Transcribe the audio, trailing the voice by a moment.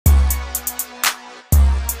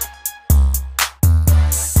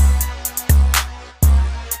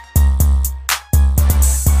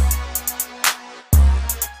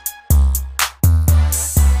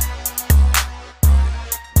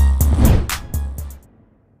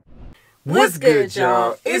What's good,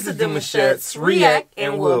 y'all? It's the Demouchets React,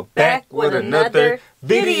 and we're back with another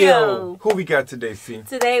video. Who we got today, C?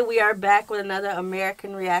 Today we are back with another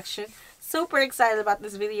American reaction. Super excited about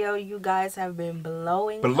this video. You guys have been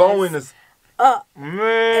blowing us up. Man.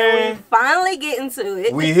 And we finally getting to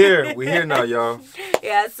it. We here now, y'all.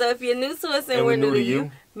 Yeah, so if you're new to us and we're new to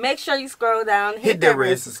you, make sure you scroll down, hit that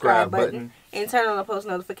red subscribe button, and turn on the post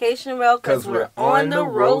notification bell because we're on the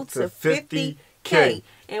road to 50K.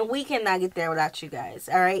 And we cannot get there without you guys.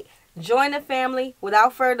 All right? Join the family.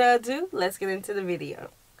 Without further ado, let's get into the video.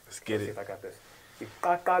 Let's get it. See if I got this.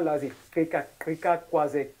 Ikakalazi krika krika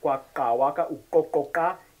kwaze kwakawaka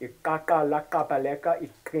ukokoka ikaka la kapaleka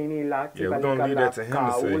ikrini la kibaleka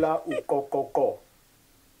kaula ukokoko.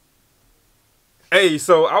 Hey,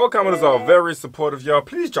 so our commenters are very supportive, y'all.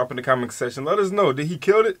 Please drop in the comment section. Let us know. Did he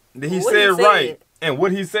kill it? Did he say it right? And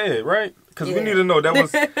what he said, right? Because we need to know. That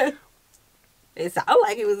was... It sounded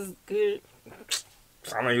like it was good.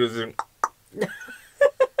 Sounded like he was in...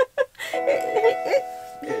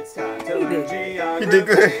 It's time to learn geography. He did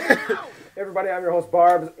good. Everybody, I'm your host,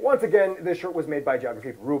 Barbs. Once again, this shirt was made by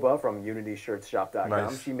Geography Ruba from UnityShirtsShop.com.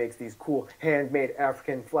 Nice. She makes these cool handmade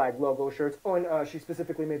African flag logo shirts. Oh, and she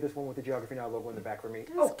specifically made this one with the Geography Now logo in the back for me.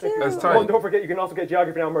 That's tight. Oh, and don't forget, you can also get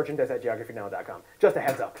Geography Now merchandise at geographynow.com. Just a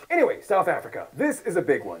heads up. Anyway, South Africa. This is a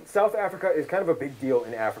big one. South Africa is kind of a big deal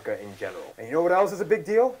in Africa in general. And you know what else is a big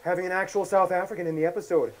deal? Having an actual South African in the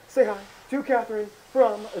episode. Say hi to Catherine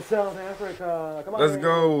from South Africa. Come on. Let's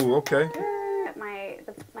go. Okay.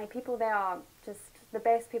 My people there are just the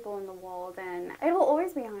best people in the world, and it will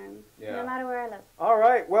always be home, no matter where I live. All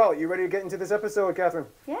right, well, you ready to get into this episode, Catherine?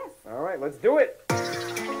 Yes. All right, let's do it.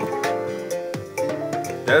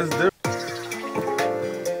 That's different.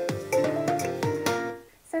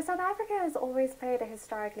 So South Africa has always played a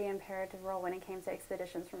historically imperative role when it came to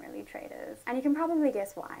expeditions from early traders, and you can probably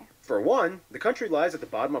guess why. For one, the country lies at the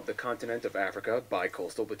bottom of the continent of Africa,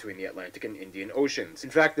 bi-coastal between the Atlantic and Indian Oceans. In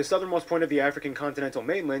fact, the southernmost point of the African continental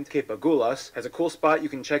mainland, Cape Agulhas, has a cool spot you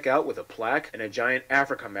can check out with a plaque and a giant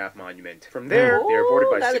Africa map monument. From there, they are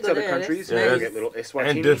bordered by 6 other countries. You get little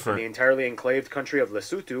Eswatini, the entirely enclaved country of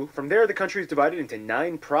Lesotho. From there, the country is divided into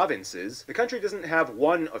 9 provinces. The country doesn't have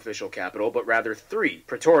one official capital, but rather 3.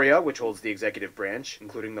 Pretoria, which holds the executive branch,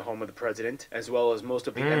 including the home of the president, as well as most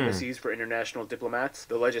of the embassies for international diplomats.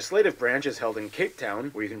 The legislative branch is held in Cape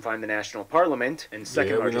Town, where you can find the national parliament, and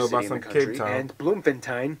second largest city in the country. And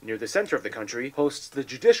Bloemfontein, near the center of the country, hosts the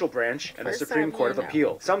judicial branch and the Supreme Court of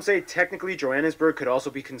Appeal. Some say technically Johannesburg could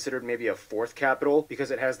also be considered maybe a 4th capital,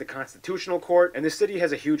 because it has the Constitutional Court, and the city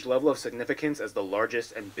has a huge level of significance as the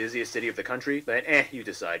largest and busiest city of the country. But you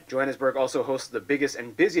decide. Johannesburg also hosts the biggest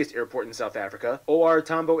and busiest airport in South Africa, OR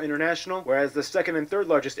Tambo International, whereas the 2nd and 3rd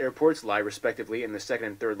largest airports lie respectively in the 2nd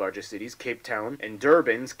and 3rd largest cities, Cape Town and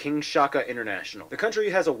Durban's King Shaka International. The country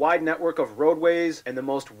has a wide network of roadways and the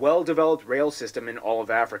most well-developed rail system in all of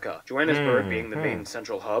Africa, Johannesburg being the main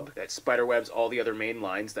central hub that spiderwebs all the other main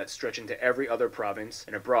lines that stretch into every other province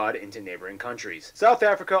and abroad into neighboring countries. South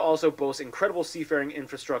Africa also boasts incredible seafaring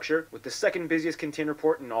infrastructure, with the 2nd busiest container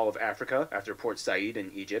port in all of Africa, after Port Said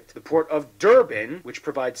in Egypt, the port of Durban, which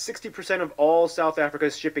provides 60% of all South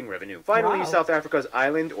Africa's shipping revenue. Finally, South Africa's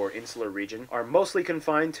island or insular region are mostly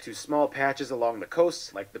confined to small patches along the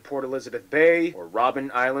coasts, like the Port Elizabeth Bay or Robben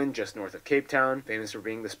Island just north of Cape Town, famous for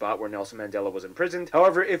being the spot where Nelson Mandela was imprisoned.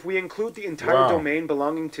 However, if we include the entire domain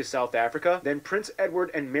belonging to South Africa, then Prince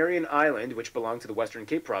Edward and Marion Island, which belong to the Western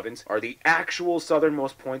Cape Province, are the actual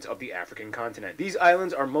southernmost points of the African continent. These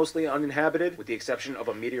islands are mostly uninhabited, with the exception of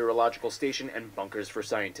a meteorological station and bunkers for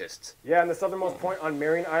scientists. Yeah, and the southernmost point on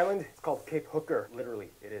Marion Island, it's called Cape Hooker. Literally,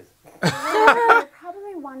 it is. You're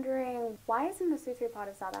probably wondering, why isn't Lesotho part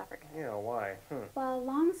of South Africa? Yeah, why? Well,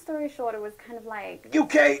 long story short, it was kind of like...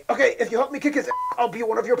 UK! Okay, if you help me kick his ass, I'll be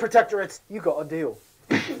one of your protectorates. You got a deal.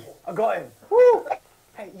 I got him. Woo!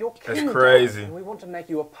 Hey, you're That's crazy. And we want to make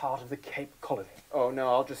you a part of the Cape Colony. Oh, no,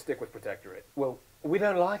 I'll just stick with protectorate. Well, we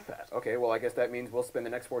don't like that. Okay, well, I guess that means we'll spend the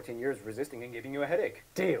next 14 years resisting and giving you a headache.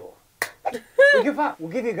 Deal. We give up.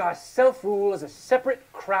 We'll give you guys self-rule as a separate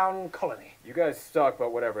crown colony. You guys suck,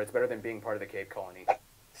 but whatever. It's better than being part of the Cape Colony.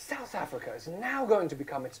 South Africa is now going to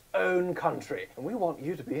become its own country, and we want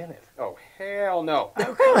you to be in it. Oh, hell no.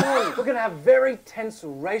 Oh, come on. We're going to have very tense,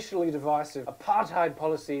 racially divisive apartheid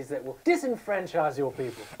policies that will disenfranchise your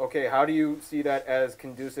people. Okay, how do you see that as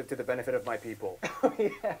conducive to the benefit of my people? Oh,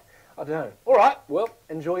 yeah. I don't know. All right, well,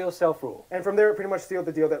 enjoy your self-rule. And from there, it pretty much sealed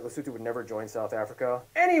the deal that Lesotho would never join South Africa.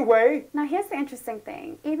 Anyway! Now here's the interesting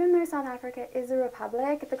thing. Even though South Africa is a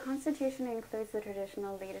republic, the constitution includes the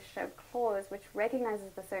traditional leadership clause, which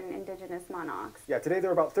recognizes the certain indigenous monarchs. Yeah, today there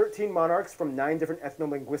are about 13 monarchs from 9 different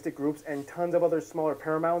ethno-linguistic groups and tons of other smaller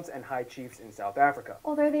paramounts and high chiefs in South Africa.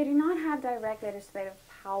 Although they do not have direct legislative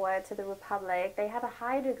power to the republic, they have a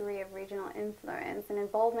high degree of regional influence and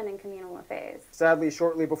involvement in communal affairs. Sadly,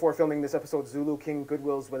 shortly before filming this episode, Zulu King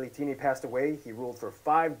Goodwill Zwelithini passed away. He ruled for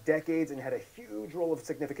 5 decades and had a huge role of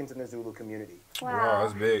significance in the Zulu community. Wow,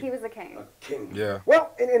 that's big. He was a king. A king. Yeah.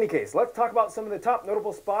 Well, in any case, let's talk about some of the top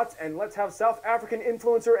notable spots, and let's have South African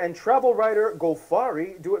influencer and travel writer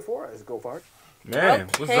Gofari do it for us. Gofari. Man,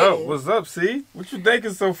 Okay. what's up? What's up, C? What you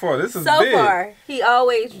thinking so far? This is So big. far, he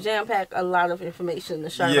always jam-pack a lot of information in the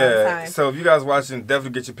short amount of Yeah, time. so if you guys watching,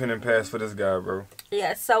 definitely get your pen and pass for this guy, bro.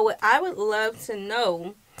 Yeah, so what I would love to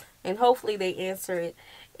know, and hopefully they answer it,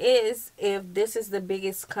 is if this is the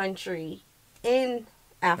biggest country in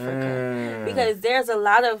Africa. Because there's a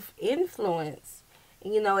lot of influence,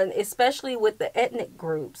 you know, and especially with the ethnic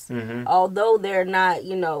groups. Although they're not,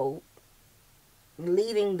 you know,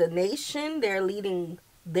 leading the nation, they're leading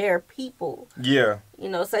their people. Yeah. You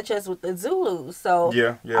know, such as with the Zulus. So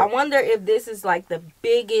Yeah. I wonder if this is like the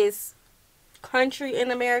biggest country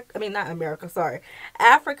in America. I mean, not America, sorry.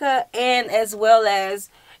 Africa, and as well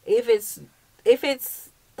as if it's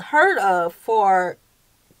heard of for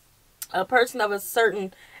a person of a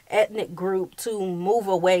certain ethnic group to move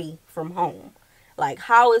away from home. Like,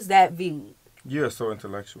 how is that viewed? You're so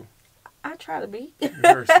intellectual. I try to be.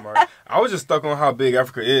 Very smart. I was just stuck on how big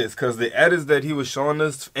Africa is, because the edits that he was showing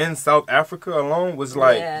us in South Africa alone was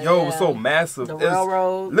like, it was so massive. The It's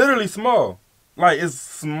railroad. literally small. Like, it's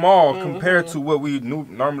small compared to what we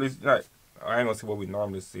normally, like, I ain't gonna say what we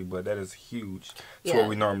normally see, but that is huge to what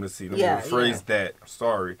we normally see. Let me rephrase that.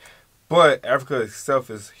 Sorry. But Africa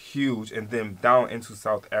itself is huge, and then down into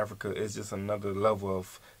South Africa is just another level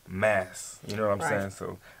of mass. You know what I'm saying?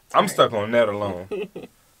 So I'm stuck on that alone.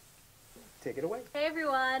 Take it away. Hey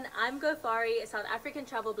everyone, I'm Gofari, a South African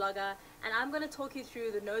travel blogger, and I'm going to talk you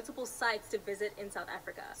through the notable sites to visit in South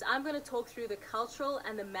Africa. So I'm going to talk through the cultural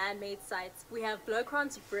and the man-made sites. We have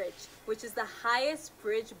Blokran's Bridge, which is the highest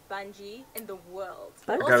bridge bungee in the world.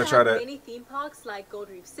 We also gotta try have that. many theme parks like Gold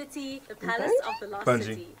Reef City, the Palace of the Lost Bungee.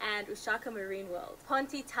 City, and Ushaka Marine World.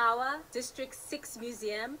 Ponte Tower, District 6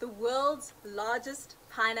 Museum, the world's largest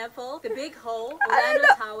pineapple, the Big Hole, Orlando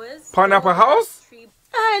Towers, Pineapple House? Tree.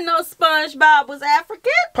 I didn't know SpongeBob was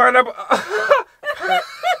African. Pineapple. I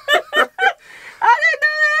didn't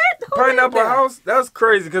know that. Who Pineapple did that? House? That's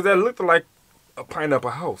crazy, because that looked like a pineapple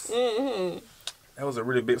house. Mm-hmm. That was a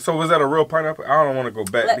really big. So was that a real pineapple? I don't want to go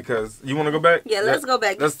back because you want to go back. Yeah, let's go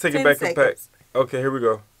back. Let's Just take it 10 back seconds. a pack. Okay, here we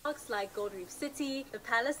go. Parks like Gold Reef City, the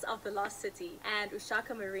Palace of the Lost City, and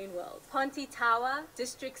Ushaka Marine World. Ponte Tower,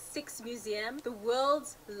 District 6 Museum, the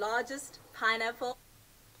world's largest pineapple.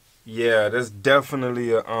 Yeah, that's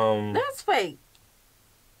definitely a That's fake.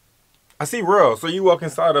 I see real. So you walk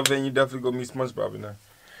inside of it and you definitely go meet SpongeBob in there.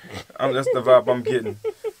 That's the vibe I'm getting.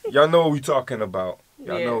 Y'all know what we talking about.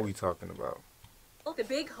 Y'all know what we talking about. The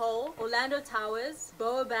Big Hole, Orlando Towers,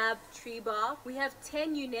 Baobab Tree Bar. We have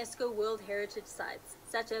 10 UNESCO World Heritage Sites,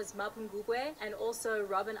 such as Mapungubwe and also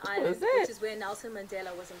Robben Island, which is where Nelson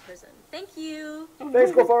Mandela was in prison. Thank you.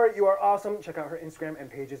 Thanks, Gofari. You are awesome. Check out her Instagram and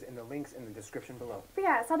pages in the links in the description below. But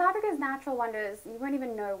yeah, South Africa's natural wonders, you won't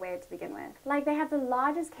even know where to begin with. Like, they have the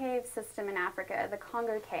largest cave system in Africa, the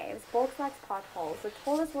Congo Caves, Volkswagen's potholes, the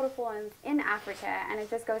tallest waterfalls in Africa, and it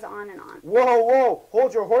just goes on and on. Whoa, whoa.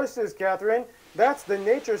 Hold your horses, Catherine. That's the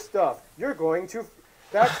nature stuff. You're going to...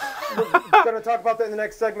 We're going to talk about that in the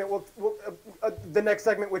next segment. The next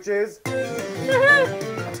segment, which is...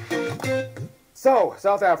 So,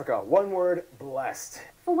 South Africa. One word, blessed.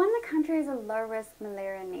 For one, the country is a low-risk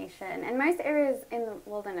malaria nation, and most areas in the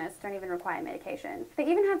wilderness don't even require medication. They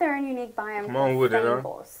even have their own unique biome called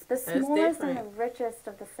fynbos, the smallest and the richest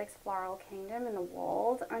of the 6 floral kingdom in the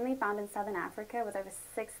world, only found in southern Africa with over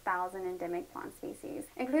 6,000 endemic plant species,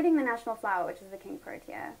 including the national flower, which is the king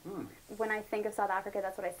protea. When I think of South Africa,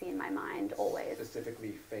 that's what I see in my mind, always.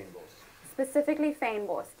 Specifically, fynbos. Specifically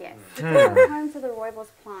fynbos, yes. It's home to the rooibos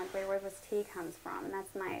plant, where rooibos tea comes from, and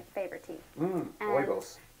that's my favorite tea.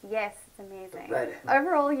 Rooibos. Yes, it's amazing.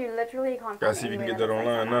 Overall, you literally can't find see if you can get that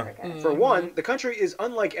online now. For one, the country is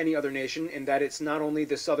unlike any other nation in that it's not only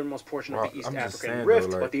the southernmost portion of the East African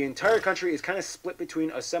Rift, but the entire country is kind of split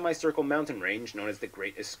between a semicircle mountain range known as the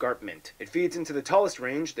Great Escarpment. It feeds into the tallest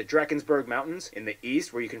range, the Drakensberg Mountains, in the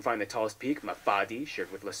east, where you can find the tallest peak, Mafadi,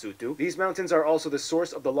 shared with Lesotho. These mountains are also the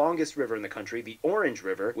source of the longest river in the country, the Orange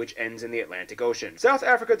River, which ends in the Atlantic Ocean. South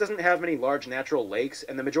Africa doesn't have many large natural lakes,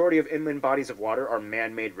 and the majority of inland bodies of water are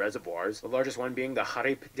man-made reservoirs, the largest one being the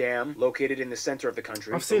Harip Dam, located in the center of the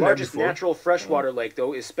country. I've seen the largest that before. natural freshwater lake,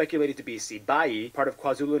 though, is speculated to be Sibai, part of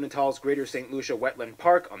KwaZulu-Natal's Greater St. Lucia Wetland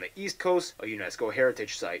Park on the east coast, a UNESCO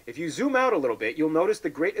heritage site. If you zoom out a little bit, you'll notice the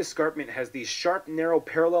Great Escarpment has these sharp, narrow,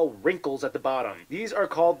 parallel wrinkles at the bottom. These are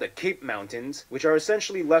called the Cape Mountains, which are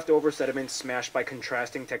essentially leftover sediments smashed by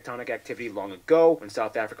contrasting tectonic activity long ago, when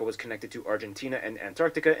South Africa was connected to Argentina and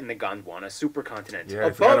Antarctica in the Gondwana supercontinent. Yeah,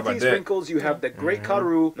 above these wrinkles, you have the Great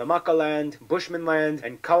Karoo, Namaka Land, Bushman Land,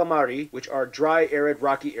 and Calamari, which are dry, arid,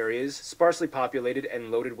 rocky areas, sparsely populated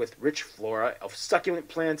and loaded with rich flora of succulent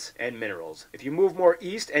plants and minerals. If you move more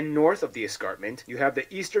east and north of the escarpment, you have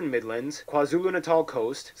the Eastern Midlands, KwaZulu-Natal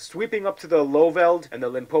coast, sweeping up to the Lowveld and the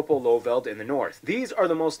Limpopo Lowveld in the north. These are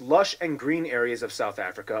the most lush and green areas of South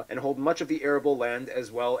Africa and hold much of the arable land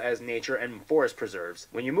as well as nature and forest preserves.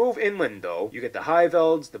 When you move inland, though, you get the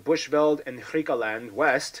Highvelds, the Bushveld, and Griqualand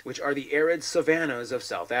west, which are the arid savannas of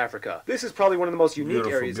South Africa. This is probably one of the most unique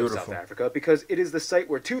areas of South Africa because it is the site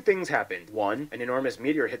where two things happened. One, an enormous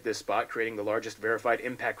meteor hit this spot, creating the largest verified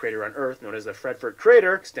impact crater on Earth, known as the Fredford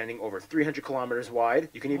Crater, extending over 300 kilometers wide.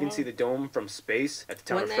 You can even see the dome from space at the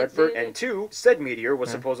town of Fredford. And two, said meteor was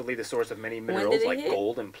supposedly the source of many minerals like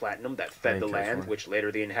gold and platinum that fed the land, which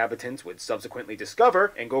later the inhabitants would subsequently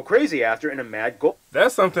discover and go crazy after in a mad gold.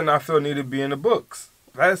 That's something I feel need to be in the books.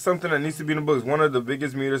 That's something that needs to be in the books. One of the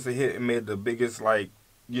biggest meteors to hit and made the biggest,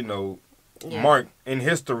 mark in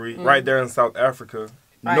history right there in South Africa.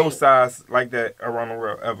 Right. No size like that around the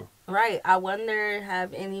world ever. Right. I wonder,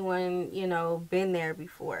 have anyone, been there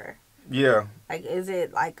before? Yeah. Like, is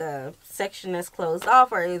it like a section that's closed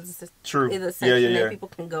off, or is it a section that people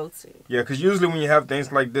can go to? Yeah, because usually when you have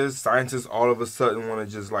things like this, scientists all of a sudden want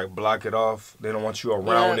to just block it off. They don't want you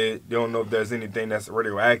around it. They don't know if there's anything that's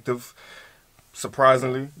radioactive.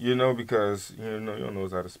 Surprisingly, because you don't know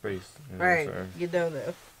it's out of space. Right. You don't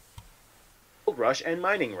know. Rush and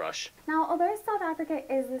mining rush. Now, although South Africa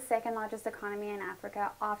is the second largest economy in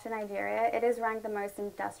Africa after Nigeria, it is ranked the most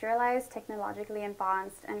industrialized, technologically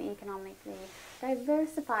advanced, and economically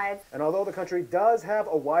diversified. And although the country does have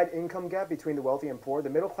a wide income gap between the wealthy and poor, the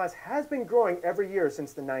middle class has been growing every year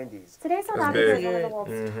since the 90s. Today, South Africa is one of the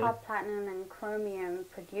world's top platinum and chromium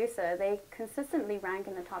producer. They consistently rank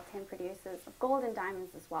in the top 10 producers of gold and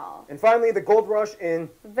diamonds as well. And finally, the gold rush in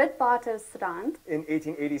Witwatersrand in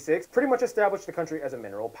 1886 pretty much established the country as a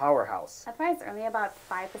mineral powerhouse. Advised earlier, about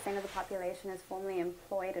 5% of the population is formally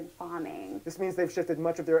employed in farming. This means they've shifted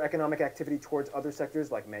much of their economic activity towards other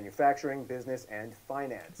sectors like manufacturing, business, and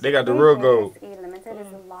finance. They got the real gold. Limited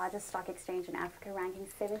is the largest stock exchange in Africa, ranking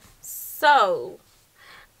 7th. So,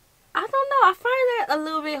 I don't know. I find that a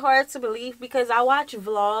little bit hard to believe because I watch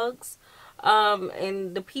vlogs,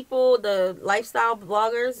 and the people, the lifestyle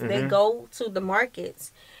bloggers, they go to the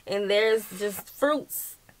markets, and there's just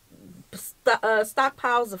fruits,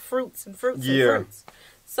 stockpiles of fruits and fruits.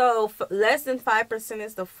 So, less than 5%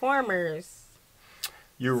 is the farmers.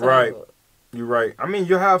 You're right. You're right. I mean,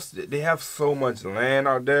 they have so much land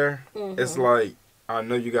out there. It's like, I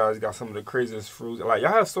know you guys got some of the craziest fruits. Like,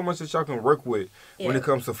 y'all have so much that y'all can work with when it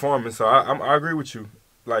comes to farming. So I agree with you.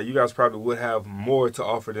 Like, you guys probably would have more to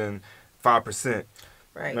offer than 5%.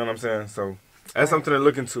 Right. You know what I'm saying? So that's something to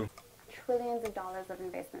look into. Trillions of dollars of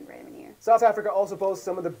investment revenue. South Africa also boasts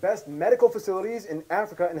some of the best medical facilities in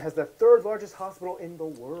Africa and has the third largest hospital in the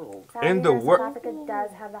world. South Africa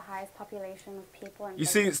does have the highest population of people. You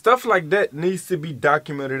see, stuff like that needs to be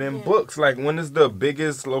documented in books. Like, when is the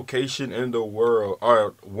biggest location in the world,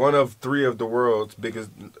 or one of 3 of the world's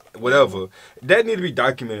biggest, whatever, that need to be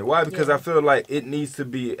documented. Why? Because I feel like it needs to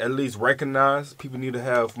be at least recognized. People need to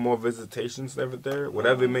have more visitations over there,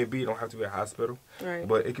 whatever it may be. It don't have to be a hospital,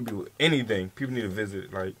 but it could be anything. People need to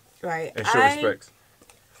visit, and show respects.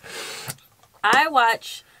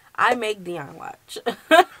 I make Dion watch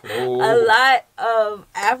a lot of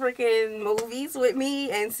African movies with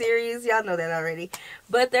me and series. Y'all know that already.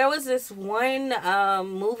 But there was this one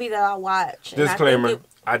movie that I watched. Disclaimer,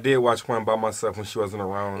 I did watch one by myself when she wasn't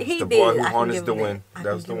around. The Boy Who Harnessed the Wind.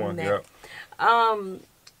 That was the one, yep. Was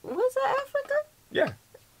it Africa? Yeah.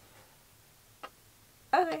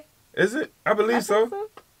 Okay. Is it? I believe so.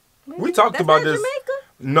 Maybe. We talked about this. Jamaica?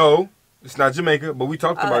 No. It's not Jamaica, but we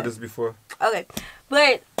talked about this before. Okay,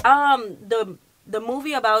 but the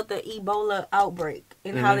movie about the Ebola outbreak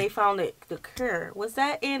and how they found the cure, was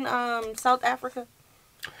that in South Africa?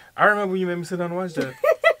 I remember you made me sit down and watch that.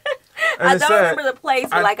 I don't remember the place,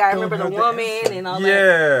 but like I remember the woman and all that.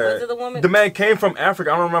 Yeah. Was it the woman? The man came from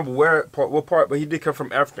Africa. I don't remember what part, but he did come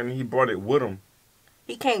from Africa and he brought it with him.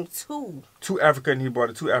 He came to Africa and he brought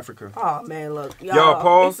it to Africa. Oh man, look, y'all,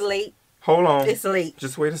 pause. It's late. Hold on. It's late.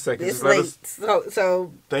 Just wait a second. It's late.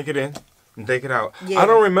 So think it in and take it out. Yeah. I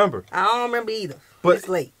don't remember. I don't remember either. But it's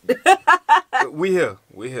late. we here.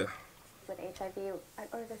 With HIV at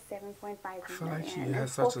over 7.5 million. Like she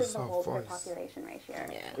has such a soft voice. Population ratio.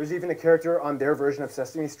 Yeah. There's even a character on their version of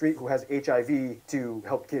Sesame Street who has HIV to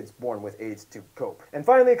help kids born with AIDS to cope. And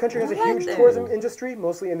finally, the country has a huge tourism industry,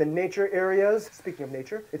 mostly in the nature areas. Speaking of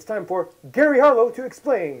nature, it's time for Gary Harlow to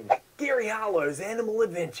explain. Gary Harlow's Animal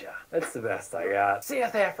Adventure. That's the best I got.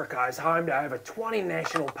 South Africa is home to over 20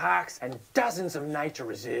 national parks and dozens of nature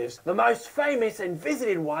reserves, the most famous and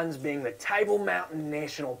visited ones being the Table Mountain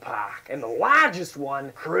National Park, and the largest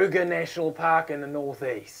one, Kruger National Park in the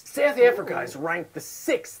northeast. South Africa is ranked the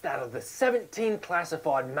 6th out of the 17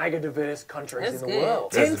 classified mega-diverse countries in the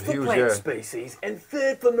world. 10th for plant species and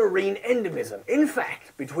 3rd for marine endemism. In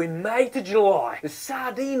fact, between May to July, the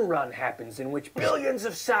sardine run happens in which billions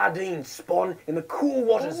of sardines spawn in the cool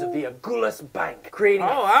waters of the Agulhas Bank, creating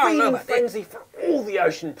a feeding frenzy for all the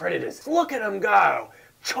ocean predators. Look at them go,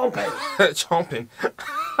 chomping. Chomping.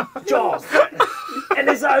 Jaws. And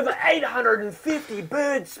there's over 850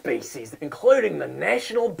 bird species, including the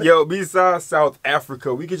national... Yo, besides South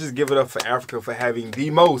Africa, we could just give it up for Africa for having the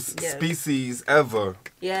most species ever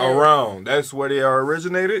around. That's where they are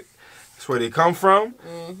originated. That's where they come from.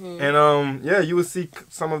 And, you would see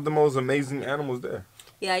some of the most amazing animals there.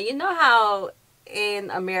 Yeah, you know how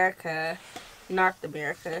in America, North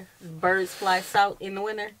America, birds fly south in the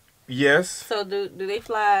winter? Yes. So do they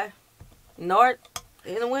fly north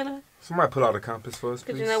in the winter? Somebody pull out a compass for us,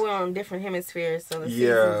 please. Because we're on different hemispheres, so the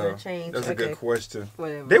seasons are changed. That's a good question.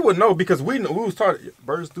 Whatever. They would know because we was taught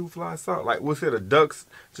birds do fly south. Like we'll see the ducks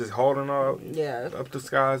just holding out up the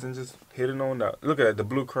skies and just hitting on that. Look at the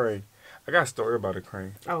blue crane. I got a story about a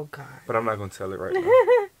crane. Oh, God. But I'm not going to tell it right now.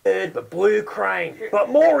 The blue crane. But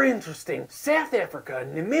more interesting, South Africa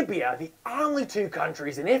and Namibia are the only 2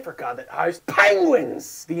 countries in Africa that host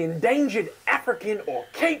penguins. The endangered African or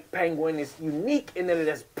Cape penguin is unique in that it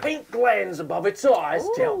has pink glands above its eyes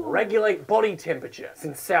to help regulate body temperature.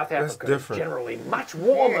 Since South Africa is generally much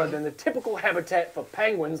warmer than the typical habitat for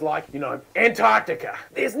penguins like, Antarctica.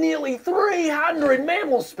 There's nearly 300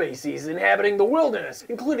 mammal species inhabiting the wilderness,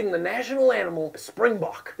 including the national animal, the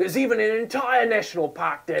springbok. There's even an entire national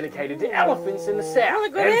park dedicated to elephants in the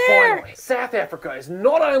south. And finally, South Africa is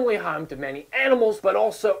not only home to many animals, but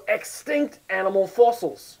also extinct animal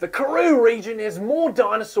fossils. The Karoo region has more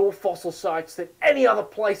dinosaur fossil sites than any other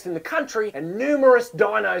place in the country, and numerous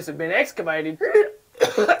dinos have been excavated.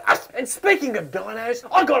 And speaking of dinos,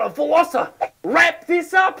 I got a velociraptor. Wrap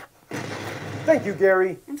this up! Thank you,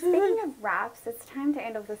 Gary. And speaking of wraps, it's time to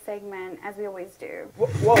end off the segment, as we always do.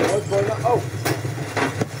 Whoa, what's going on? Oh.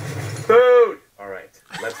 Food! Alright,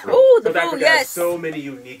 let's roll. Ooh, the South food, Africa has yes. so many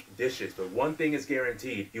unique dishes, but one thing is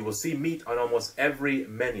guaranteed. You will see meat on almost every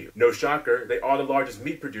menu. No shocker, they are the largest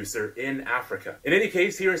meat producer in Africa. In any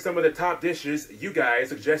case, here are some of the top dishes you guys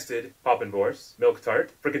suggested. Poppenbors, milk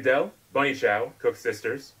tart, frikadelle, bunny chow, cooked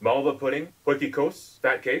sisters, malva pudding, potjiekos,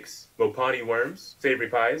 fat cakes, mopani worms, savory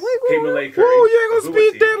pies, Cape Malay curry. Ooh, you ain't gonna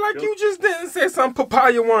speak that like you just didn't say some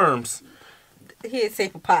papaya worms. He didn't say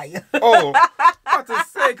papaya. Oh, I have to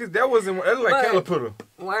say, because that wasn't, it looked like caterpillar.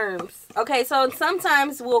 Worms. Okay, so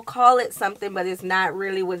sometimes we'll call it something, but it's not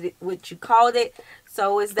really what you called it.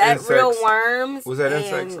 So is that insects. Real worms? Was that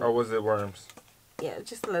insects or was it worms? Yeah,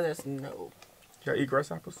 just let us know. Y'all eat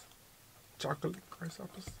grasshoppers? Chocolate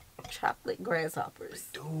grasshoppers? Chocolate grasshoppers.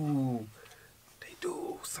 They do. They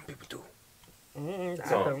do. Some people do.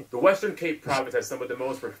 So, the Western Cape province has some of the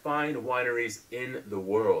most refined wineries in the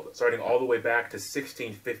world, starting all the way back to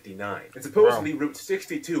 1659. And supposedly, Route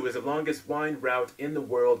 62 is the longest wine route in the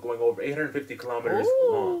world, going over 850 kilometers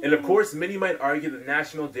long. And of course, many might argue the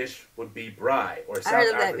national dish would be braai, or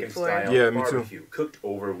South African-style barbecue, cooked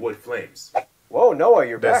over wood flames. Whoa, Noah,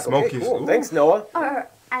 you're back. Smoky. Okay, cool. Thanks, Noah.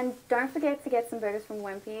 And don't forget to get some burgers from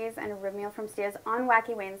Wimpy's and a rib meal from Steers on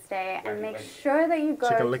Wacky Wednesday. And make sure that you go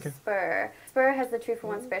to Spur. Spur has the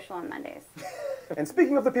 2-for-1 special on Mondays. And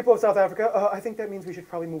speaking of the people of South Africa, I think that means we should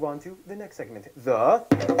probably move on to the next segment.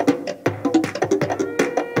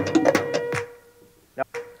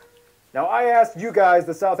 Now, I asked you guys,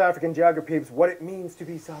 the South African geography peeps, what it means to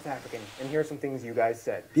be South African. And here are some things you guys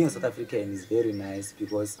said. Being South African is very nice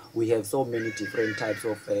because we have so many different types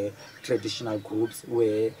of traditional groups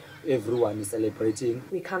where everyone is celebrating.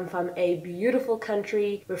 We come from a beautiful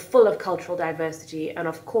country. We're full of cultural diversity. And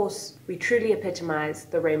of course, we truly epitomize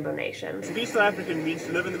the Rainbow Nation. To be South African means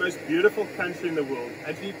to live in the most beautiful country in the world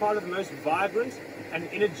and to be part of the most vibrant and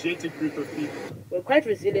energetic group of people. We're quite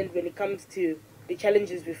resilient when it comes to the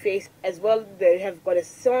challenges we face. As well, they have got a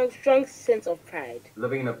strong sense of pride.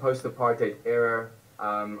 Living in a post-apartheid era,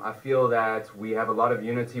 I feel that we have a lot of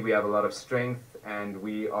unity, we have a lot of strength, and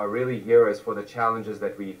we are really heroes for the challenges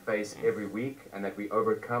that we face every week and that we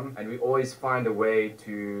overcome. And we always find a way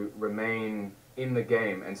to remain in the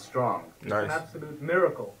game and strong. Nice. It's an absolute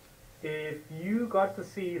miracle. If you got to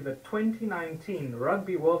see the 2019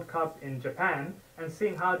 Rugby World Cup in Japan and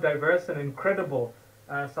seeing how diverse and incredible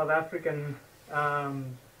South African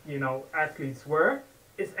athletes were,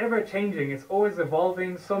 it's ever changing, it's always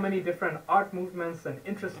evolving, so many different art movements and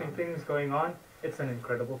interesting things going on. It's an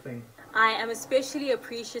incredible thing. I am especially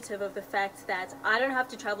appreciative of the fact that I don't have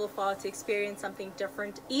to travel far to experience something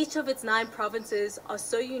different. Each of its 9 provinces are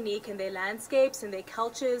so unique in their landscapes, in their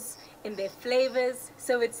cultures, in their flavors.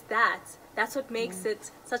 So it's that's what makes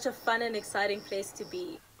it such a fun and exciting place to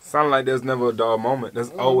be. Sound like there's never a dull moment.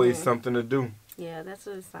 There's always something to do. Yeah, that's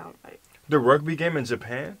what it sounds like. The rugby game in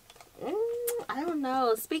Japan? I don't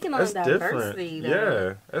know. Speaking on diversity,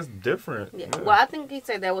 yeah, that's different. Yeah. Well, I think he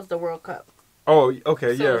said that was the World Cup. Oh,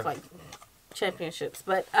 okay, so yeah. It's like championships,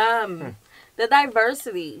 but the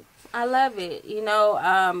diversity, I love it.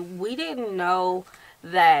 We didn't know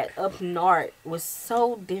that up north was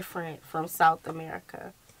so different from South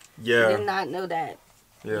America. Yeah, did not know that.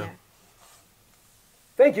 Yeah.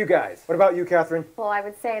 Thank you, guys. What about you, Catherine? Well, I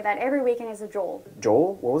would say that every weekend is a Joel.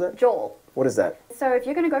 Joel? What was it? Joel. What is that? So if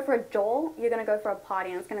you're going to go for a Joel, you're going to go for a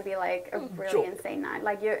party, and it's going to be like a really insane night.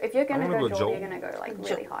 Like, if you're going to go Joel, you're going to go like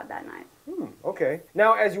really hard that night. Okay.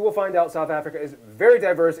 Now, as you will find out, South Africa is very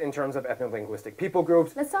diverse in terms of ethno-linguistic people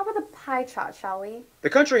groups. Let's start with a pie chart, shall we? The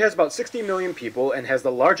country has about 60 million people and has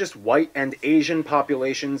the largest white and Asian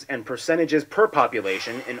populations and percentages per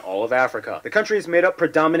population in all of Africa. The country is made up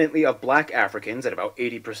predominantly of black Africans at about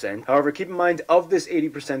 80%. However, keep in mind, of this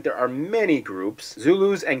 80%, there are many groups.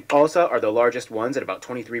 Zulus and Xhosa are the largest ones at about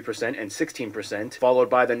 23% and 16%, followed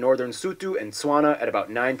by the Northern Sotho and Tswana at about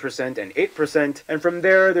 9% and 8%. And from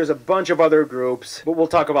there, there's a bunch of other groups, but we'll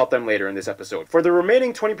talk about them later in this episode. For the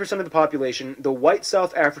remaining 20% of the population, the white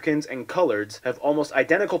South Africans and coloreds have almost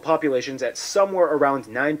identical populations at somewhere around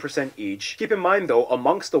 9% each. Keep in mind though,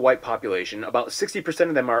 amongst the white population, about 60%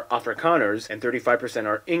 of them are Afrikaners and 35%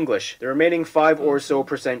 are English, the remaining 5 or so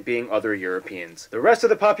percent being other Europeans. The rest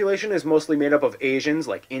of the population is mostly made up of Asians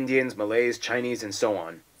like Indians, Malays, Chinese, and so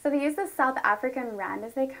on. So they use the South African rand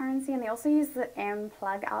as their currency, and they also use the M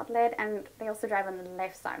plug outlet, and they also drive on the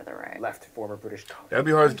left side of the road. Left, former British colony. That'd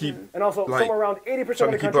be hard to keep. And also, somewhere around 80% of the country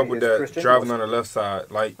trying to keep up with that Christian. driving on the left side.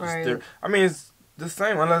 Like, right. I mean, it's the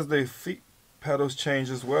same unless the feet pedals change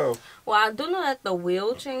as well. Well, I do know that the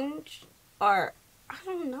wheel change, or I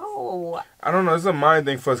don't know. It's a mind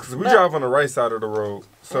thing for us because we drive on the right side of the road.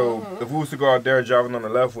 So if we was to go out there driving on the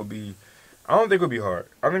left, would be. I don't think it would be hard.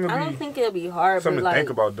 I don't think it'll be hard. Something but to think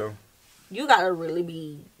about though. You gotta really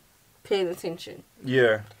be paying attention.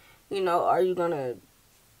 Yeah. Are you gonna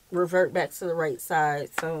revert back to the right side?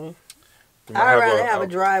 So I'd rather have a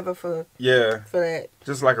driver for that.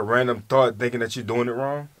 Just like a random thought thinking that you're doing it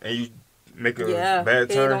wrong and you make a bad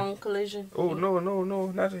turn. Head-on collision. Oh no,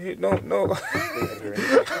 not a hit. No. No,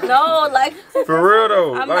 like for real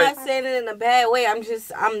though. I'm not saying it in a bad way.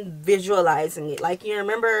 I'm visualizing it. Like you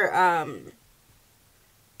remember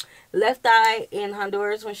Left Eye in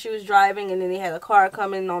Honduras when she was driving and then they had a car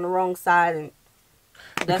coming on the wrong side and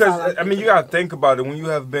because you gotta think about it when you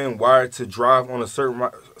have been wired to drive on a certain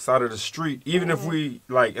side of the street. Even if we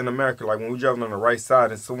like in America, like when we driving on the right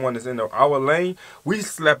side and someone is in our lane, we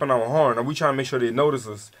slapping our horn and we trying to make sure they notice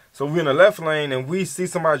us. So if we're in the left lane and we see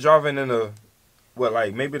somebody driving in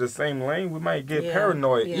maybe the same lane, we might get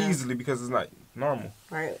paranoid easily because it's not normal.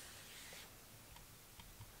 Right.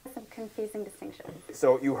 Some confusing distinction.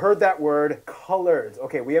 So you heard that word, coloreds.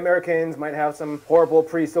 Okay, we Americans might have some horrible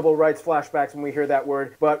pre-civil rights flashbacks when we hear that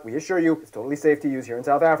word, but we assure you it's totally safe to use here in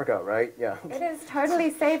South Africa, right? Yeah. It is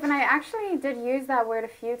totally safe, and I actually did use that word a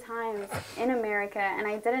few times in America, and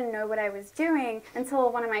I didn't know what I was doing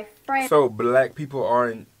until one of my friends... So black people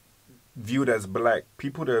aren't viewed as black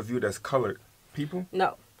people, they're viewed as colored people?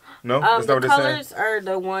 No. No? That's not what they're saying? Colors are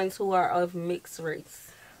the ones who are of mixed race.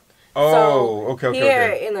 Oh, so okay.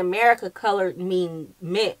 Here in America, colored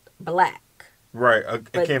meant black. Right.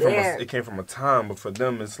 It came from a time, but for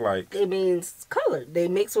them it's like it means colored. They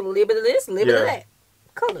mix with a little bit of this, a little bit of that.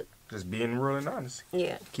 Colored. Just being real and honest.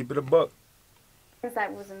 Yeah. Keep it a buck.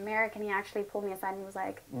 That was American, he actually pulled me aside and he was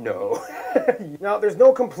like, no. Now, there's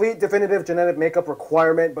no complete definitive genetic makeup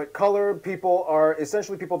requirement, but colored people are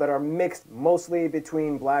essentially people that are mixed mostly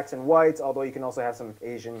between blacks and whites, although you can also have some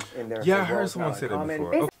Asian in there. Yeah, I heard someone say that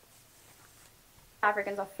before.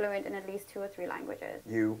 Africans are fluent in at least 2 or 3 languages.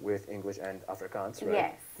 You with English and Afrikaans, right?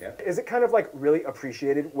 Yes. Yeah. Is it kind of like really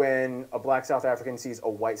appreciated when a black South African sees a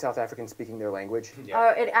white South African speaking their language? Yeah. Oh,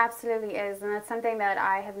 it absolutely is, and that's something that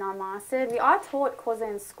I have not mastered. We are taught Xhosa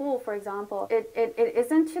in school, for example. It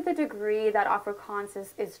isn't to the degree that Afrikaans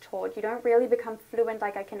is taught. You don't really become fluent,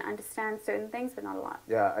 like I can understand certain things, but not a lot.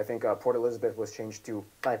 Yeah, I think Port Elizabeth was changed to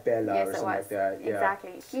Paipela or something like that. Yeah.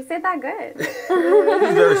 Exactly. You said that good.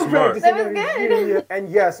 He's very smart. That was good. And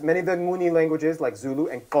yes, many of the Nguni languages like Zulu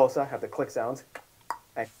and Xhosa have the click sounds.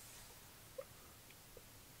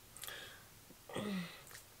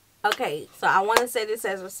 Okay, so I want to say this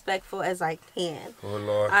as respectful as I can. Oh,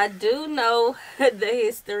 Lord. I do know the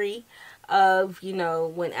history of,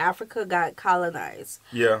 when Africa got colonized.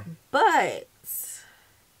 Yeah. But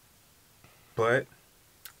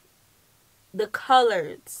the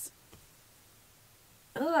colors.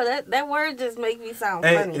 Oh, that word just makes me sound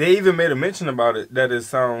funny. They even made a mention about it, that it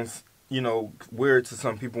sounds, weird to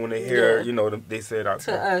some people when they hear, they say it out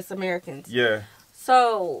to us Americans. Yeah.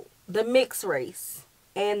 So, the mixed race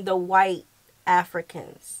and the white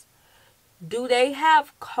Africans, do they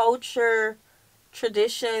have culture,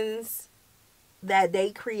 traditions that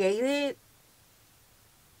they created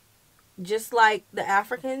just like the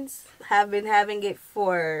Africans have been having it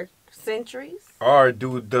for centuries? Or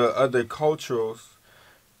do the other cultures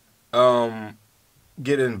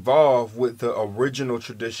get involved with the original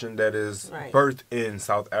tradition that is birthed in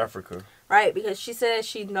South Africa? Right, because she said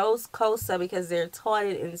she knows Xhosa because they're taught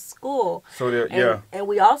it in school. So and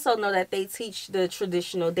we also know that they teach the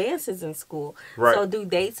traditional dances in school. Right. So do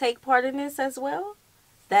they take part in this as well?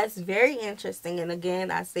 That's very interesting. And again,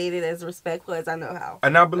 I say it as respectful as I know how.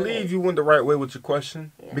 And I believe you went the right way with your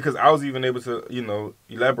question, because I was even able to,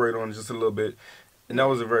 elaborate on it just a little bit. And that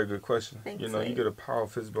was a very good question. Thanks, you get a power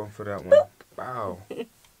fist bump for that one. Wow.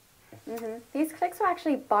 These clicks were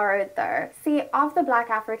actually borrowed though. See, of the black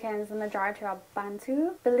Africans, the majority are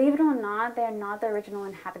Bantu. Believe it or not, they are not the original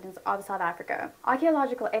inhabitants of South Africa.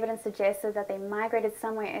 Archaeological evidence suggested that they migrated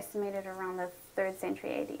somewhere estimated around the 3rd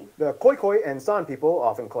century AD. The Khoikhoi and San people,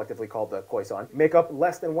 often collectively called the Khoisan, make up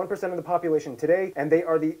less than 1% of the population today, and they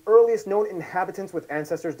are the earliest known inhabitants with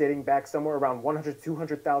ancestors dating back somewhere around 100 to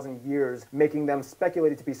 200,000 years, making them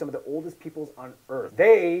speculated to be some of the oldest peoples on Earth.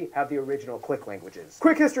 They have the original click languages.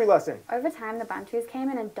 Quick history lesson. Over time, the Bantus came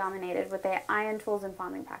in and dominated with their iron tools and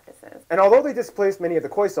farming practices. And although they displaced many of the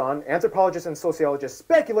Khoisan, anthropologists and sociologists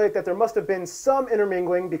speculate that there must have been some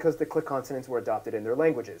intermingling because the click consonants were adopted in their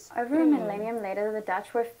languages. Over a millennium later, the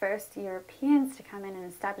Dutch were first Europeans to come in and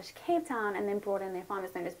establish Cape Town and then brought in their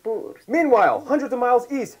farmers known as Boers. Meanwhile, hundreds of miles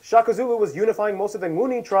east, Shaka Zulu was unifying most of the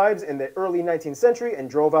Nguni tribes in the early 19th century and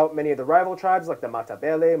drove out many of the rival tribes like the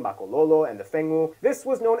Matabele, Makololo, and the Fengu. This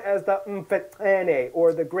was known as the Mfetene,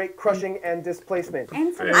 or the Great Crushing and Displacement.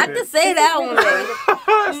 I could say that one,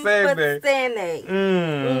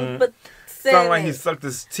 baby. Sound like he sucked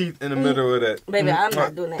his teeth in the middle of that. Baby, I'm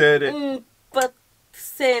not doing that.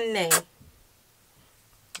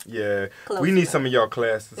 Yeah, we need some of y'all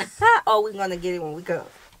classes. Oh, we're gonna get it when we go.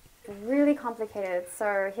 Really complicated,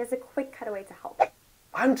 so here's a quick cutaway to help.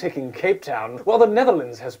 I'm taking Cape Town while the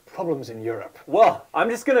Netherlands has problems in Europe. Well, I'm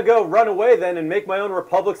just gonna go run away then and make my own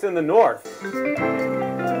republics in the north.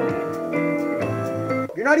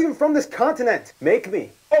 You're not even from this continent. Make me.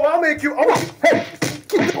 Oh, I'll make you. Oh, hey!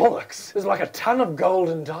 Bollocks. There's like a ton of gold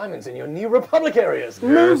and diamonds in your new republic areas.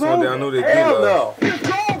 Yeah, that's what I know they do. Hell no.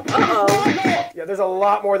 Yeah, there's a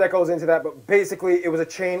lot more that goes into that, but basically it was a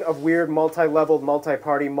chain of weird multi-leveled,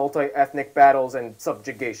 multi-party, multi-ethnic battles and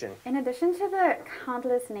subjugation. In addition to the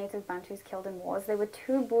countless native Bantus killed in wars, there were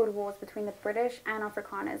 2 Boer wars between the British and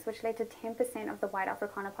Afrikaners, which led to 10% of the white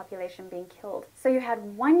Afrikaner population being killed. So you had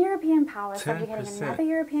one European power subjugating another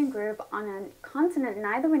European group on a continent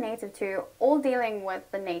neither were native to, all dealing with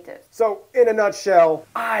the natives. So, in a nutshell,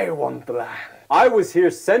 I want the land. I was here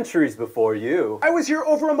centuries before you. I was here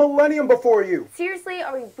over a millennium before you. Seriously,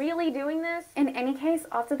 are we really doing this? In any case,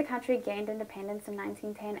 after the country gained independence in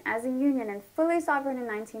 1910 as a union and fully sovereign in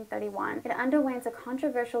 1931, it underwent a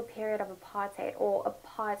controversial period of apartheid, or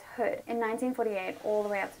apartheid, in 1948 all the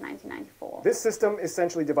way up to 1994. This system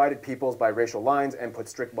essentially divided peoples by racial lines and put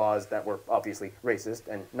strict laws that were obviously racist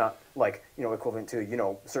and not like, equivalent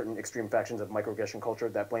to, certain extreme factions of microaggression culture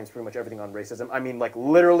that blames pretty much everything on racism. I mean, like,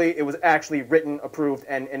 literally, it was actually written, approved,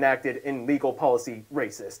 and enacted in legal policy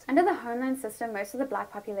racist. Under the homeland system, most of the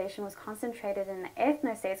black population was concentrated in the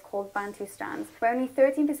ethno-states called Bantustans, where only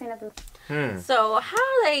 13% of the... So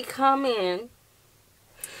how they come in,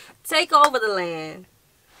 take over the land,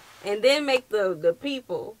 and then make the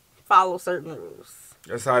people follow certain rules?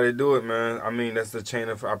 That's how they do it, man. I mean, that's the chain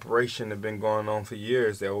of operation that's been going on for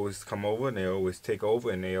years. They always come over, and they always take over,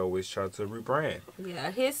 and they always try to rebrand. Yeah,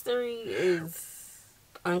 history is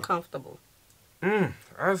uncomfortable.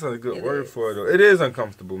 That's a good word for it, though. It is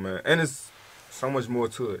uncomfortable, man. And it's so much more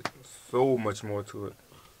to it. So much more to it.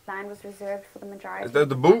 Land was reserved for the majority. Is that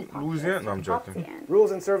the boot, Louisiana? No, I'm joking.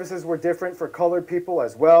 Rules and services were different for colored people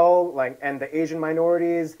as well, and the Asian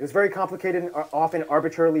minorities. It was very complicated and often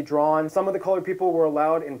arbitrarily drawn. Some of the colored people were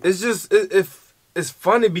allowed in... It's just, it's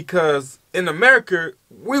funny because in America,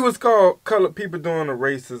 we was called colored people doing the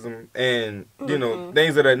racism and,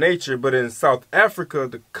 things of that nature. But in South Africa,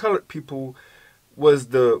 the colored people was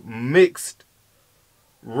the mixed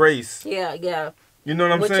race. Yeah, yeah. You know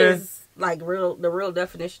what I'm saying? Which is like the real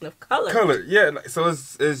definition of color. Color, yeah. So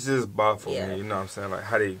it's just baffling me. You know what I'm saying? Like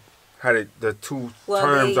how they the two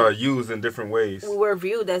terms are used in different ways. We're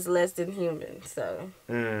viewed as less than human. So.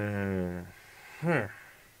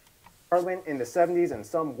 Parliament in the 70s, and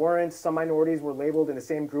some weren't. Some minorities were labeled in the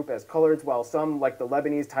same group as coloreds, while some, like the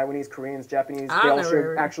Lebanese, Taiwanese, Koreans, Japanese, they all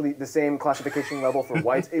shared actually the same classification level for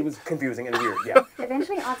whites. It was confusing and weird, yeah.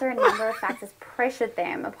 Eventually, after a number of factors pressured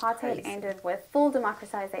them, apartheid ended with full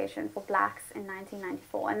democratization for blacks in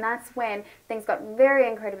 1994, and that's when things got very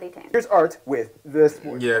incredibly tense. Here's Art with the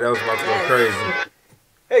sport. Yeah, that was about to go crazy.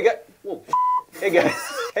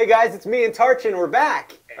 Hey, guys, it's me and Tarchin. We're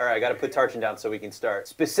back. All right, I got to put Tarchin down so we can start.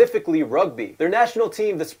 Specifically, rugby. Their national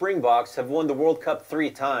team, the Springboks, have won the World Cup 3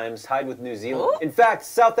 times, tied with New Zealand. In fact,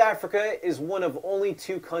 South Africa is one of only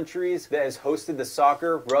 2 countries that has hosted the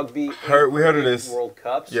soccer, rugby, we heard of this. World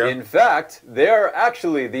Cups. Yeah. In fact, they are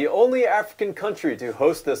actually the only African country to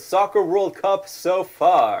host the Soccer World Cup so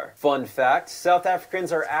far. Fun fact, South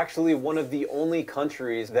Africans are actually one of the only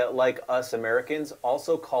countries that, like us Americans,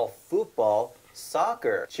 also call football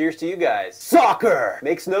soccer. Cheers to you guys. Soccer!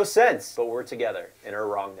 Makes no sense, but we're together in our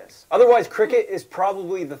wrongness. Otherwise, cricket is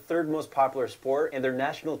probably the 3rd most popular sport, and their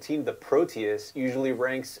national team, the Proteas, usually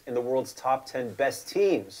ranks in the world's top 10 best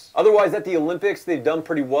teams. Otherwise, at the Olympics, they've done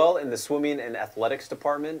pretty well in the swimming and athletics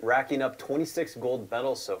department, racking up 26 gold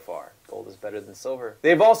medals so far. Gold is better than silver.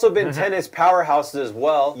 They've also been tennis powerhouses as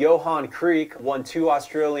well. Johan Kriek won 2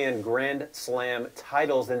 Australian Grand Slam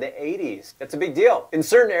titles in the 80s. That's a big deal. In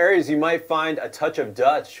certain areas, you might find a touch of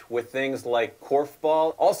Dutch with things like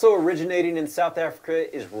korfball. Also originating in South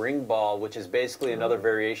Africa is ringball, which is basically another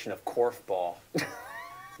variation of korfball.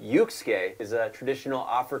 Ukske is a traditional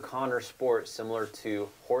Afrikaner sport similar to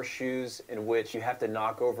horseshoes, in which you have to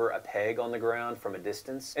knock over a peg on the ground from a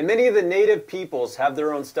distance. And many of the native peoples have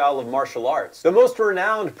their own style of martial arts. The most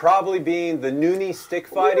renowned probably being the Nuni stick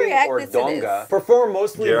fighting, or Donga, performed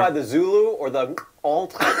mostly by the Zulu or the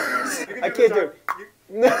I can't do it.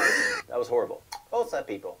 That was horrible. Osa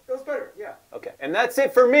people. That was better, yeah. Okay, and that's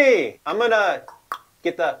it for me. I'm gonna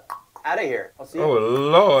get the out of here. I'll see you. Oh,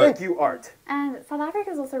 Lord. Thank you, Art. And South Africa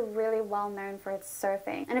is also really well known for its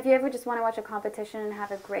surfing. And if you ever just want to watch a competition and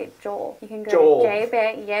have a great joel, you can go to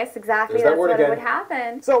J-Bay. Yes, exactly. That's what would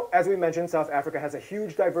happen. So, as we mentioned, South Africa has a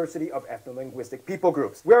huge diversity of ethno-linguistic people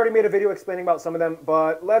groups. We already made a video explaining about some of them,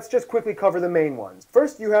 but let's just quickly cover the main ones.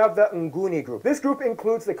 First, you have the Nguni group. This group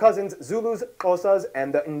includes the cousins Zulus, Xhosas,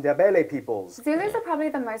 and the Ndebele peoples. Zulus are probably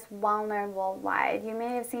the most well-known worldwide. You may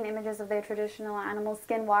have seen images of their traditional animal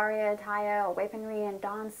skin warrior attire or weaponry and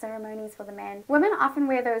dance ceremonies for the men. Women often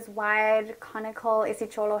wear those wide, conical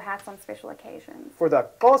isicholo hats on special occasions. For the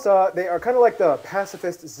Xhosa, they are kind of like the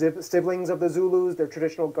pacifist siblings of the Zulus. Their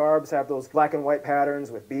traditional garbs have those black and white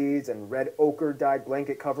patterns with beads and red ochre dyed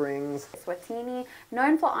blanket coverings. Swatini,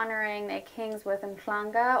 known for honoring their kings with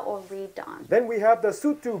mhlanga or reed dance. Then we have the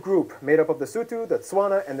Sotho group, made up of the Sotho, the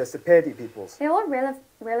Tswana, and the Sepedi peoples. They're all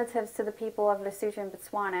relatives to the people of Lesotho and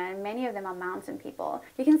Botswana, and many of them are mountain people.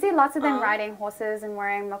 You can see lots of them riding horses and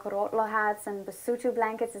wearing mokorotlo hats and Basotho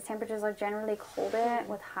blankets as temperatures are generally colder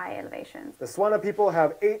with high elevations. The Swana people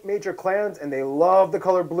have 8 major clans, and they love the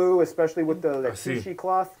color blue, especially with the Letishi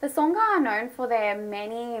cloth. The Songa are known for their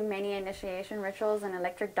many initiation rituals and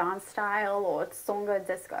electric dance style or Songa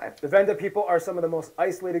disco. The Venda people are some of the most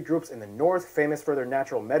isolated groups in the north, famous for their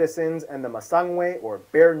natural medicines, and the Masangwe, or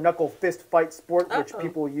bare knuckle fist fight sport, which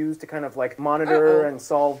people use to kind of like monitor and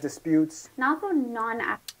solve disputes. Now for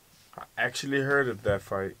I actually heard of that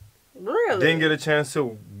fight. Really? Didn't get a chance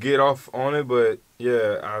to get off on it, but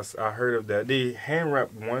yeah, I heard of that. They hand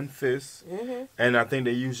wrap one fist, and I think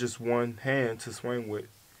they use just one hand to swing with.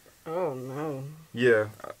 Oh no. Yeah.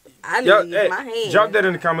 I need to use my hand. Drop that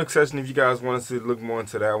in the comment section if you guys want us to look more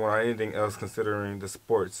into that one or anything else considering the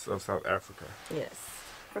sports of South Africa. Yes.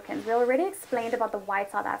 Africans. We already explained about the white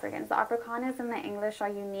South Africans. The Afrikaners and the English are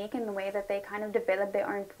unique in the way that they kind of developed their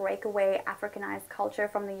own breakaway Africanized culture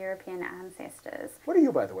from the European ancestors. What are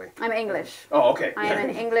you, by the way? I'm English. Oh, okay. I am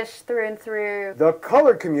an English through and through. The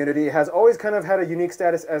colored community has always kind of had a unique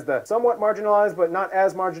status as the somewhat marginalized but not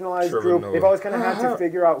as marginalized group. They've always kind of had to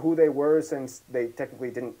figure out who they were since they technically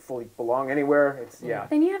didn't fully belong anywhere.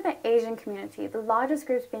 Then you have the Asian community, the largest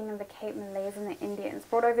groups being of the Cape Malays and the Indians,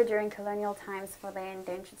 brought over during colonial times for their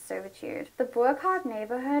indentured servitude. The Burghardt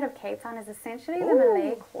neighborhood of Cape Town is essentially the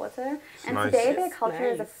Malay Quarter, and today their culture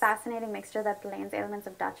is a fascinating mixture that blends elements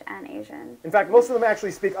of Dutch and Asian. In fact, most of them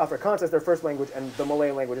actually speak Afrikaans as their first language, and the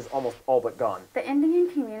Malay language is almost all but gone. The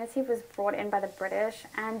Indian community was brought in by the British,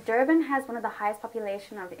 and Durban has one of the highest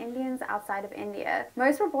population of Indians outside of India.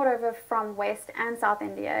 Most were brought over from West and South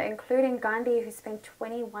India, including Gandhi, who spent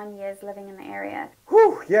 21 years living in the area.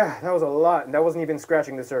 Whew, yeah, that was a lot, and that wasn't even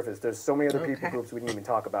scratching the surface. There's so many other people groups we didn't even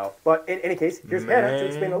talk about. But in any case, here's Hannah to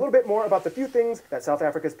explain a little bit more about the few things that South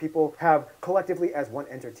Africa's people have collectively as one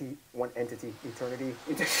entity, eternity.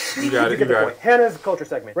 You got it. Hannah's culture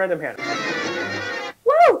segment. Random Hannah.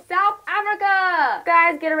 Woo! South Africa!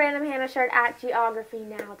 Guys, get a Random Hannah shirt at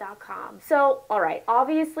geographynow.com. So, alright,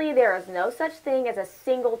 obviously there is no such thing as a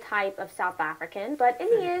single type of South African, but in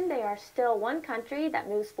the end they are still one country that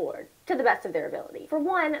moves forward to the best of their ability. For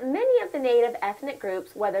one, many of the native ethnic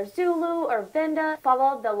groups, whether Zulu or Venda,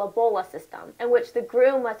 follow the lobola system, in which the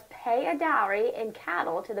groom must pay a dowry in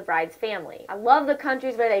cattle to the bride's family. I love the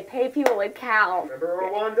countries where they pay people with cattle. Remember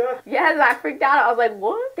Rwanda? Yes, I freaked out. I was like,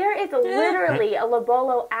 what? There is literally a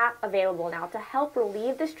Lobolo app available now to help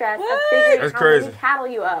relieve the stress of figuring out how many cattle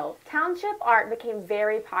you owe. Township art became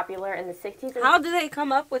very popular in the 60s. How do they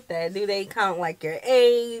come up with that? Do they count like your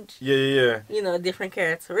age? Yeah. You know, different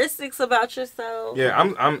characteristics about yourself? Yeah,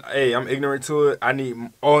 I'm ignorant to it. I need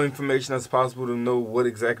all information as possible to know what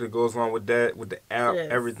exactly goes on with that, with the app,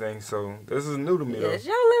 everything. So this is new to me though. Yes,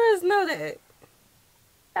 y'all let us know that.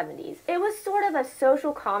 70s. It was sort of a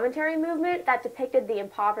social commentary movement that depicted the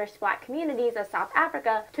impoverished black communities of South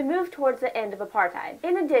Africa to move towards the end of apartheid.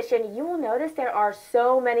 In addition, you will notice there are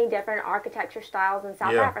so many different architecture styles in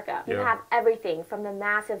South Africa. You have everything from the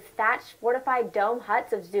massive thatched fortified dome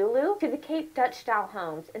huts of Zulu to the Cape Dutch style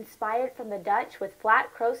homes inspired from the Dutch with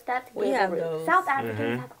flat crow-stepped gable roofs. South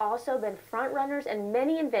Africans have also been front runners in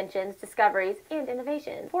many inventions, discoveries, and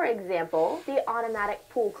innovations. For example, the automatic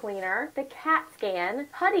pool cleaner, the CAT scan,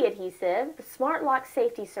 putty adhesive, the smart lock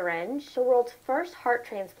safety syringe, the world's first heart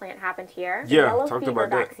transplant happened here, the yellow fever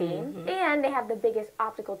vaccine, and they have the biggest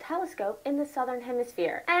optical telescope in the southern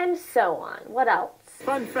hemisphere, and so on. What else?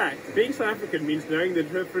 Fun fact, being South African means knowing the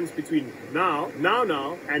difference between now,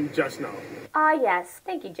 and just now. Yes.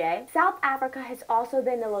 Thank you, Jay. South Africa has also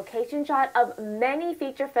been the location shot of many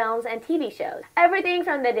feature films and TV shows. Everything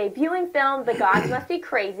from the debuting film The Gods Must Be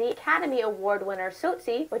Crazy, Academy Award winner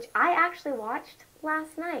Tsotsi, which I actually watched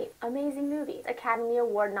last night. Amazing movies. Academy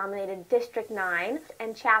Award nominated District 9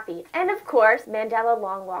 and Chappie. And of course, Mandela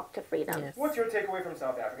Long Walk to Freedom. Yes. What's your takeaway from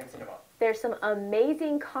South African cinema? There's some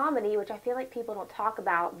amazing comedy, which I feel like people don't talk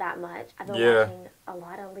about that much. I've been watching a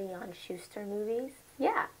lot of Leon Schuster movies.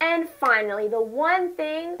 Yeah. And finally, the one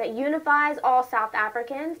thing that unifies all South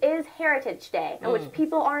Africans is Heritage Day, in which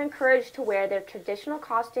people are encouraged to wear their traditional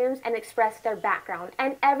costumes and express their background.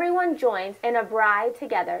 And everyone joins in a bride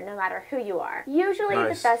together, no matter who you are. Usually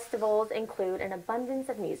the festivals include an abundance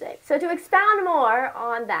of music. So to expound more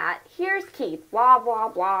on that, here's Keith. Blah, blah,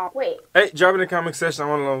 blah. Wait. Hey, drop in the comment section. I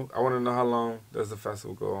want to know how long does the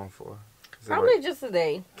festival go on for? Probably just a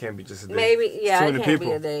day. Can't be just a day. Maybe, yeah, too it many can't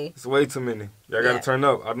people. be a day. It's way too many. Y'all got to turn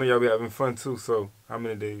up. I know y'all be having fun too, so how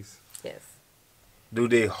many days? Yes. Do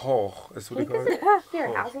they haul? That's what they call it?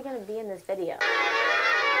 Here, how's he going to be in this video?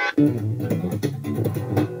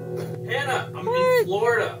 Hannah, I'm good.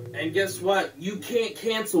 Florida. And guess what? You can't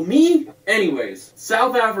cancel me. Anyways,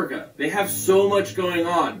 South Africa. They have so much going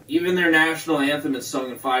on. Even their national anthem is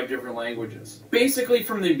sung in 5 different languages. Basically,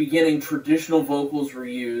 from the beginning, traditional vocals were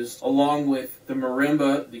used, along with the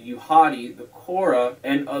marimba, the uhadi, the kora,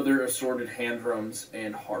 and other assorted hand drums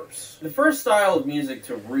and harps. The first style of music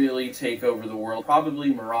to really take over the world,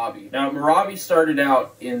 probably Marabi. Now, Marabi started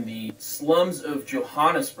out in the slums of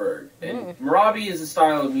Johannesburg, and Marabi is a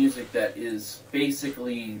style of music that is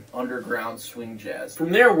basically underground swing jazz.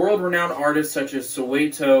 From there, world-renowned artists such as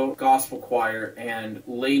Soweto Gospel Choir and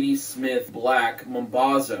Lady Smith Black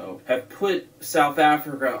Mombazo have put South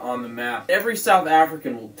Africa on the map. Every South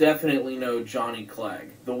African will definitely know Johnny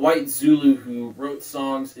Clegg, the white Zulu who wrote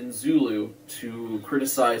songs in Zulu to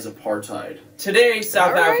criticize apartheid. Today,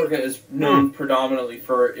 South Africa is known predominantly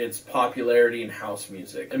for its popularity in house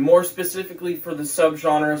music, and more specifically for the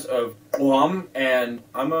subgenres of Boom and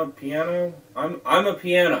I'm a piano.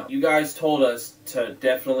 You guys told us to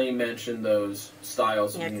definitely mention those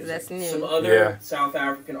styles of music. That's new. Some other South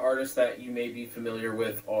African artists that you may be familiar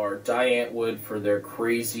with are Diane Wood for their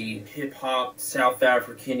crazy hip-hop, South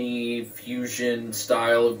African-y fusion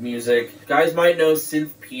style of music. You guys might know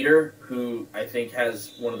Synth Peter, who I think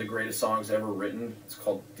has one of the greatest songs ever written. It's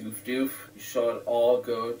called Doof Doof. You should all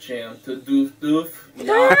go jam to Doof Doof. You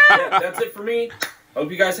know? Yeah, that's it for me. Hope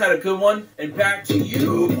you guys had a good one, and back to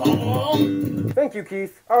you, Paul. Thank you,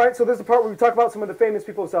 Keith. All right, so this is the part where we talk about some of the famous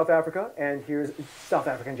people of South Africa, and here's South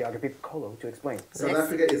African geography Kolo to explain. South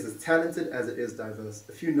Africa is as talented as it is diverse.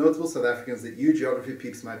 A few notable South Africans that you geography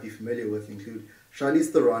peeps might be familiar with include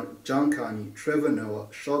Charlize Theron, John Carney, Trevor Noah,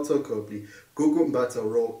 Sharto Copley, Gugu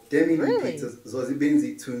Mbatha-Raw, Demi Lee Peters,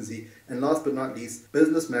 Zozibenzi Tunzi, and last but not least,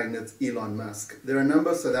 business magnate Elon Musk. There are a number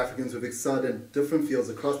of South Africans who have excelled in different fields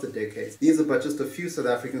across the decades. These are but just a few South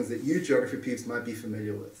Africans that you geography peeps might be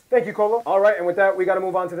familiar with. Thank you, Kolo. All right, and with that, we got to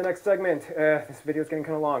move on to the next segment. This video is getting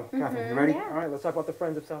kind of long. Catherine, you ready? Yeah. All right, let's talk about the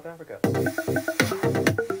Friends of South Africa.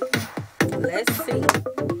 Let's see.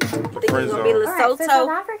 Think it's gonna be Lesotho. Alright, so South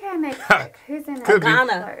Africa makes who's in it?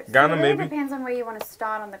 Ghana. Ghana, it really maybe. depends on where you want to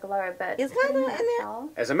start on the globe, but is Ghana in there?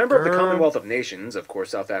 As a member of the Commonwealth of Nations, of course,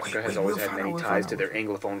 South Africa has always had many ties to their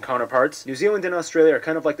Anglophone counterparts. New Zealand and Australia are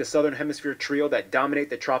kind of like the Southern Hemisphere trio that dominate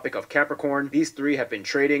the Tropic of Capricorn. These three have been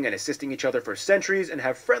trading and assisting each other for centuries and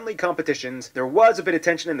have friendly competitions. There was a bit of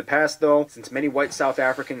tension in the past, though, since many white South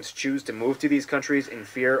Africans choose to move to these countries in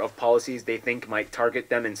fear of policies they think might target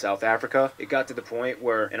them in South Africa. It got to the point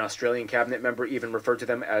where an Australian cabinet member even referred to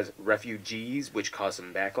them as refugees, which caused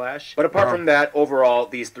some backlash. But apart from that, overall,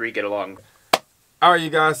 these three get along. Alright, you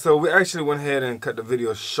guys, so we actually went ahead and cut the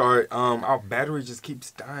video short. Our battery just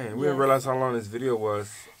keeps dying. We didn't realize how long this video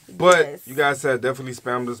was. But you guys said definitely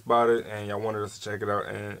spammed us about it, and y'all wanted us to check it out,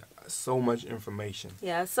 and so much information.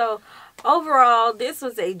 Yeah, so overall, this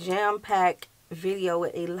was a jam-packed video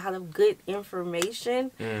with a lot of good information,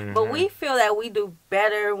 but we feel that we do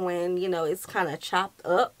better when, you know, it's kind of chopped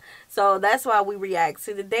up. So that's why we react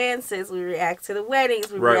to the dances, we react to the weddings,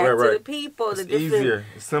 we react to the people, the different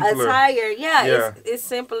attire. Yeah, it's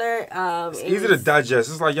simpler. It's easy to digest.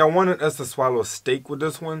 It's like y'all wanted us to swallow a steak with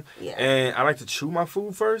this one, and I like to chew my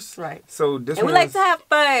food first. Right. So this and one we like to have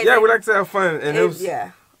fun. Yeah, we like to have fun, and it was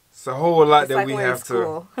it's a whole lot that like we have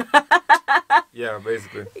to. Yeah,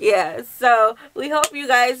 basically. Yeah, so we hope you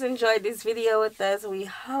guys enjoyed this video with us. We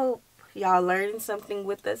hope y'all learned something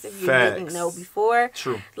with us if you didn't know before.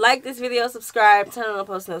 True. Like this video, subscribe, turn on the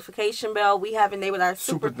post notification bell. We have enabled our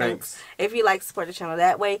super thanks if you like to support the channel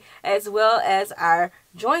that way, as well as our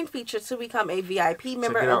join feature to become a VIP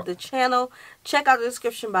member of the channel. Check out the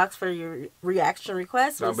description box for your reaction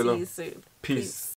requests. We'll see you soon. Peace.